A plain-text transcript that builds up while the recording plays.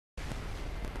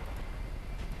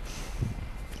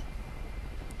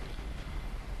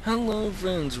Hello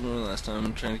friends, remember last time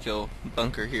I'm trying to kill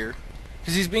Bunker here.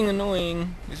 Because he's being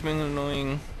annoying. He's being an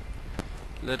annoying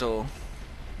little,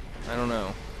 I don't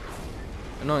know.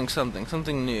 Annoying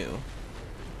something new.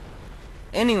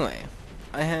 Anyway,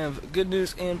 I have good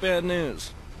news and bad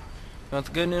news. You want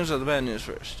the good news or the bad news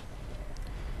first?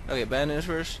 Okay, bad news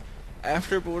first.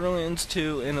 After Borderlands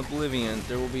 2 and Oblivion,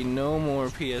 there will be no more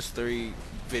PS3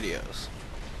 videos.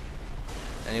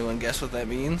 Anyone guess what that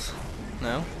means?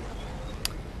 No?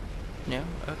 No?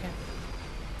 Okay.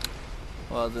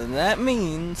 Well, then that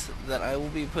means that I will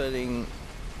be putting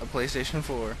a PlayStation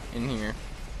 4 in here.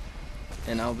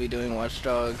 And I'll be doing Watch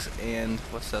Dogs and...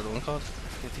 what's the other one called? I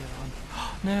forget the other one.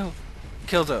 No!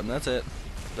 Killzone, that's it.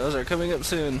 Those are coming up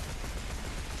soon.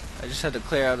 I just had to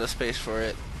clear out a space for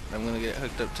it. I'm gonna get it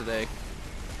hooked up today.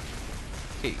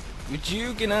 Hey, would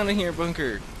you get out of here,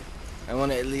 Bunker? I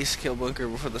want to at least kill Bunker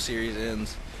before the series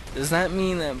ends. Does that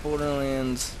mean that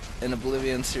Borderlands and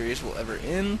Oblivion series will ever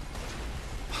end?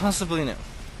 Possibly no.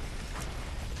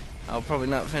 I'll probably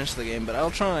not finish the game, but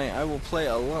I'll try. I will play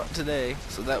a lot today,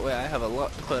 so that way I have a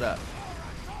lot to put up.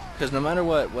 Because no matter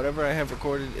what, whatever I have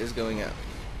recorded is going up.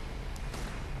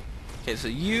 Okay, so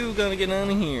you gotta get out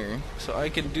of here, so I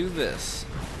can do this.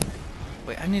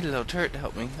 Wait, I need a little turret to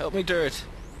help me. Help me, turret!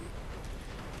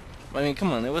 I mean,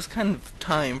 come on, it was kind of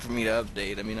time for me to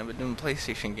update. I mean, I've been doing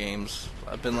PlayStation games.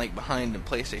 I've been, like, behind in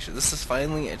PlayStation. This is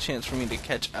finally a chance for me to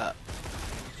catch up.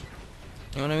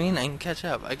 You know what I mean? I can catch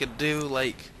up. I could do,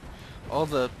 like, all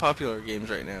the popular games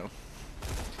right now.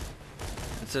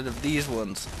 Instead of these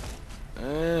ones.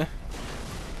 Yeah,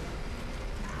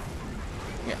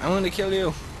 I'm gonna kill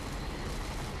you.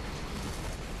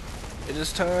 It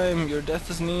is time. Your death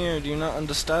is near. Do you not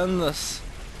understand this?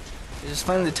 It is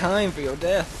finally time for your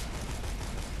death.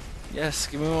 Yes,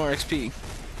 give me more XP.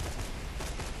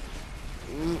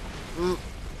 Ooh,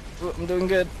 I'm doing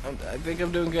good. I think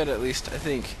I'm doing good at least. I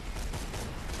think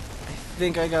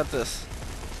I got this.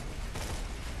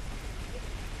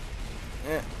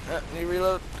 Yeah, need to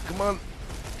reload. Come on.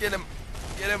 Get him.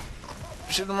 Get him.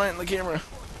 Shoot him right in the camera.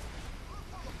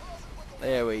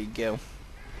 There we go.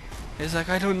 He's like,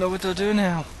 I don't know what to do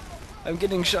now. I'm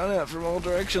getting shot at from all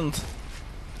directions.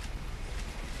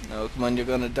 No, come on, you're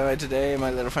gonna die today, my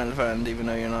little friend, even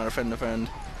though you're not a friend.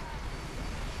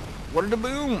 What a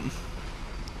boom!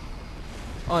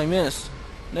 Oh, I missed.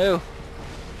 No.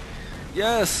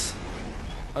 Yes!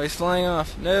 Oh, he's flying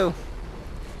off. No.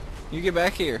 You get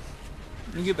back here.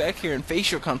 You get back here and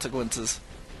face your consequences.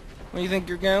 Where do you think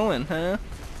you're going, huh?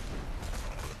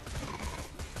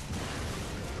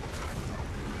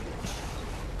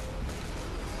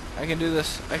 I can do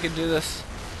this. I can do this.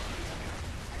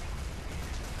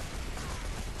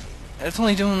 It's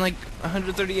only doing like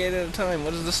 138 at a time.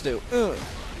 What does this do? Ugh.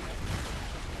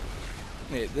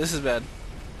 Wait, this is bad.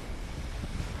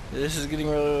 This is getting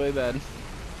really bad.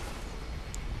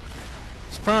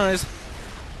 Surprise!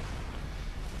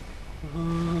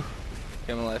 Ooh.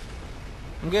 Okay, I'm alive.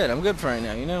 I'm good for right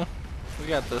now, you know? We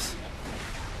got this.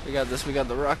 We got this. We got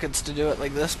the rockets to do it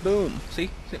like this. Boom!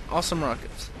 See? Awesome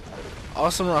rockets.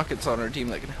 Awesome rockets on our team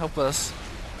that can help us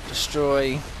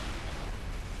destroy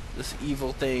this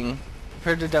evil thing.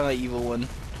 Prepare to die, evil one.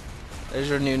 There's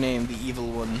your new name, the evil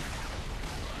one.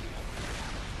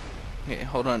 Okay,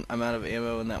 hold on. I'm out of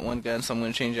ammo in that one gun, so I'm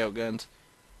going to change out guns.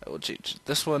 I will change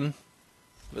this one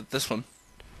with this one.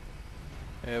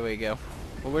 There we go.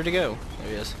 Well, where'd he go? There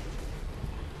he is.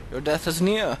 Your death is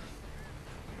near.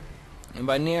 And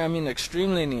by near, I mean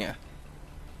extremely near.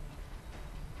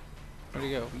 Where'd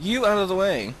he go? You out of the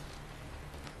way.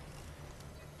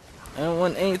 I don't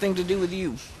want anything to do with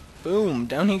you. Boom,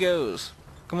 down he goes.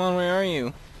 Come on, where are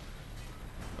you?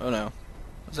 Oh no.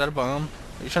 Is that a bomb?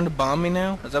 Are you trying to bomb me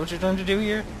now? Is that what you're trying to do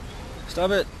here? Stop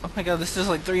it. Oh my god, this is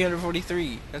like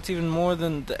 343. That's even more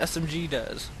than the SMG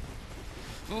does.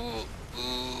 Ooh.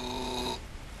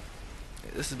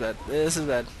 This is bad. This is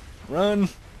bad. Run.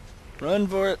 Run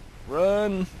for it.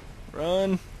 Run.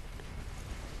 Run.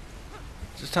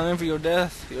 It's time for your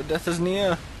death. Your death is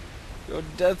near. Your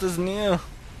death is near.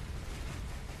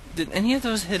 Did any of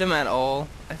those hit him at all?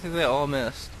 I think they all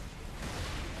missed.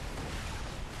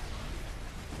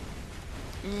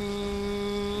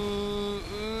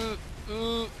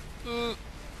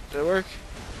 Did it work?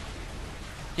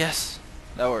 Yes,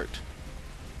 that worked.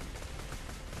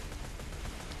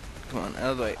 Come on,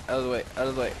 out of the way, out of the way, out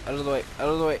of the way, out of the way, out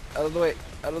of the way, out of the way,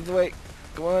 out of the way.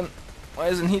 Come on. Why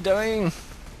isn't he dying?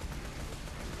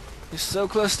 He's so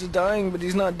close to dying, but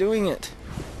he's not doing it.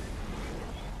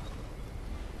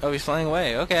 Oh, he's flying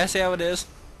away. Okay, I see how it is.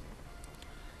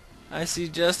 I see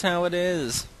just how it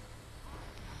is.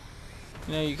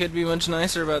 You know, you could be much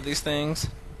nicer about these things.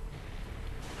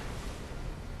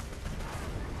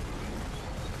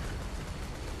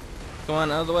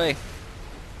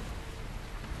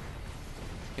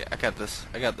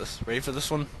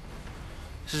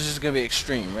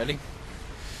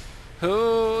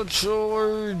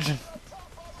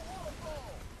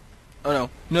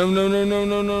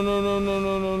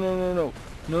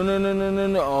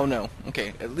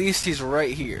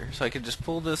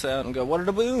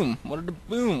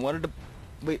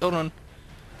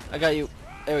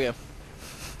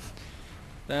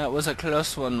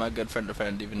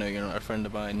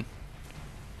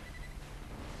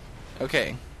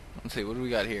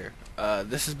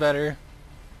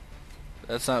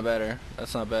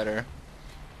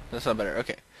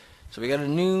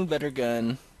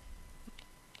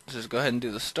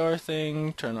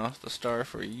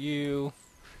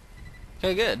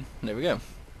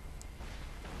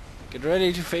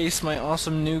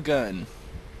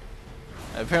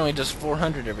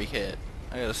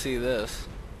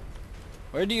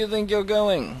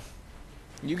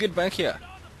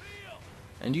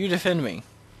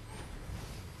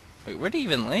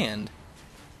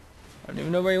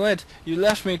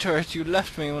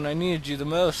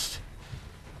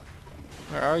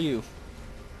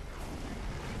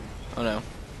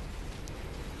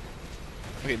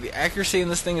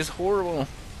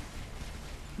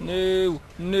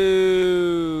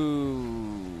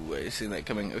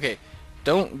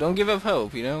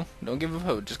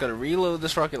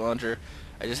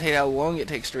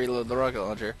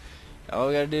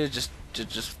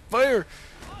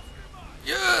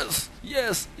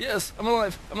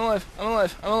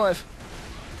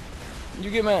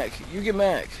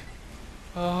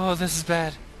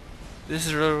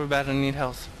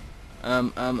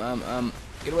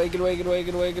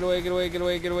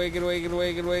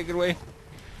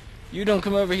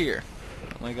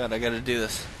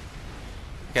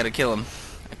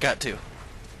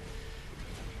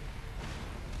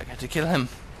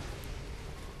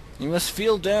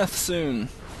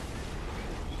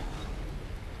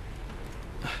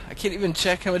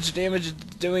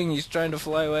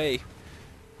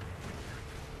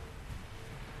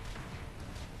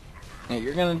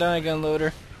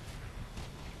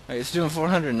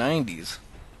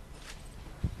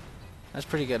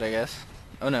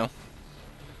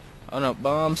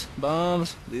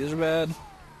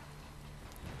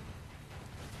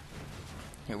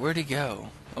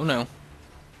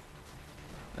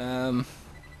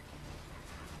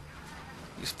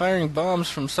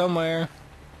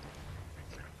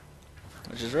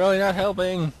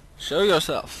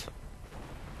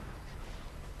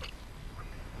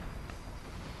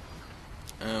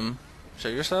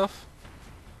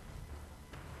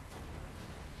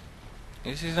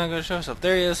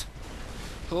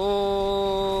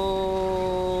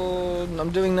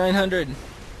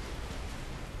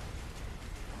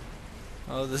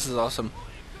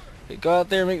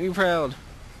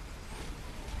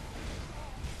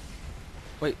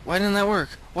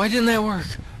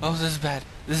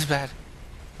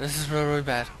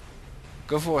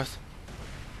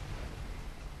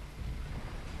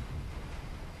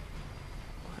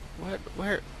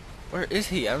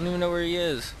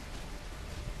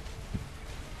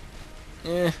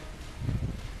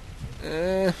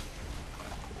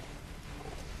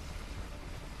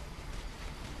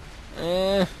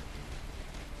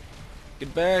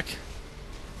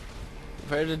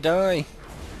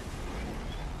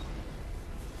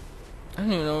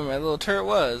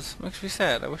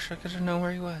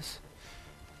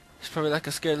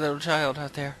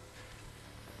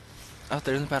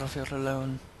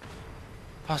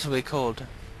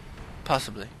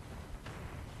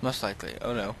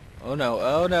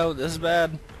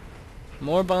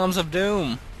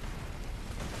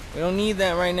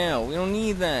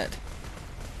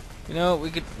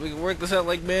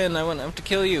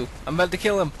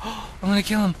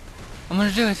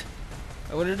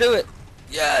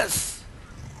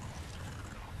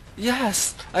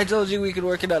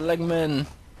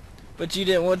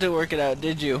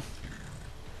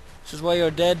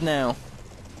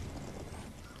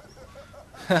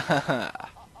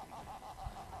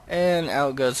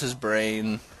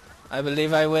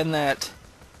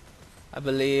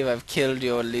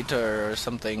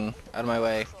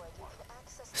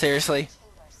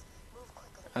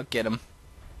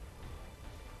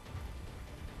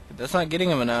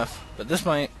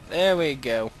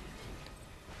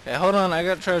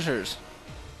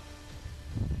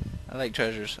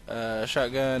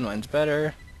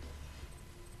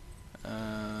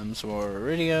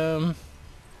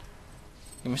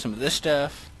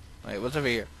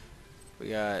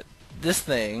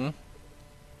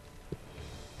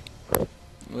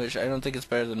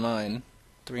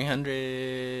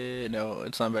 300. No,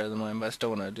 it's not better than mine, but I still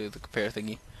want to do the compare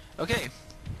thingy. Okay.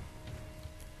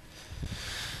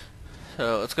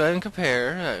 So let's go ahead and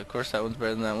compare. Of course, that one's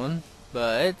better than that one,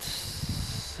 but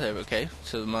okay.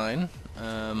 So mine,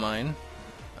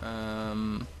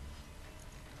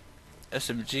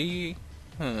 SMG,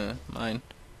 mine,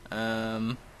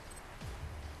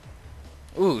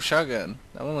 ooh, shotgun.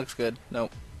 That one looks good.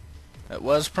 Nope. That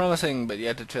was promising, but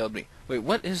yet it failed me. Wait,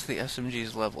 what is the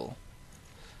SMG's level?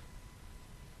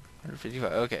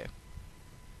 155. Okay.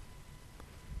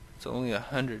 It's only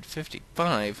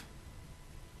 155.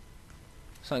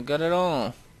 It's not good at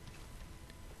all.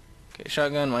 Okay,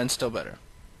 shotgun, mine's still better.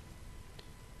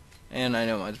 And I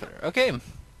know mine's better. Okay.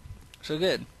 So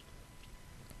good.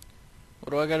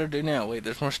 What do I gotta do now? Wait,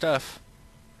 there's more stuff.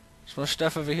 There's more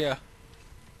stuff over here.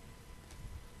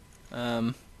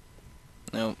 Nope.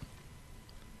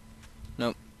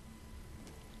 Nope.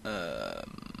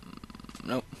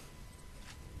 Nope.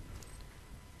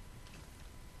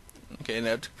 Okay,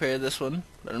 now to compare this one,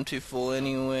 but I'm too full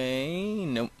anyway.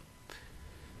 Nope.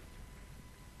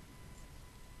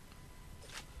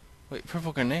 Wait,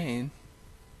 purple grenade?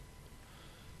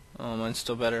 Oh, mine's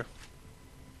still better.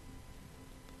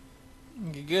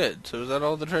 Okay, good. So is that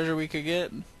all the treasure we could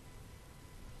get?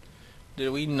 Did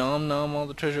we nom all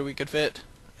the treasure we could fit?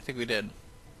 I think we did.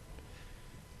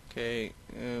 Okay.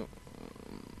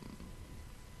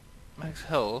 Max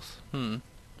health.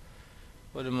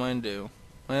 What did mine do?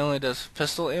 Mine only does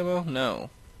pistol ammo? No.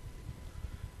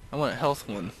 I want a health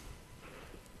one.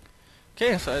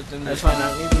 Okay, so that's fine.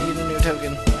 I don't need a new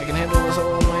token. I can handle this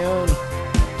all on my own.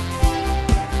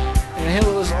 I can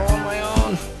handle this all on my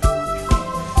own.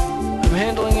 I'm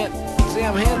handling it. See,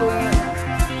 I'm handling it.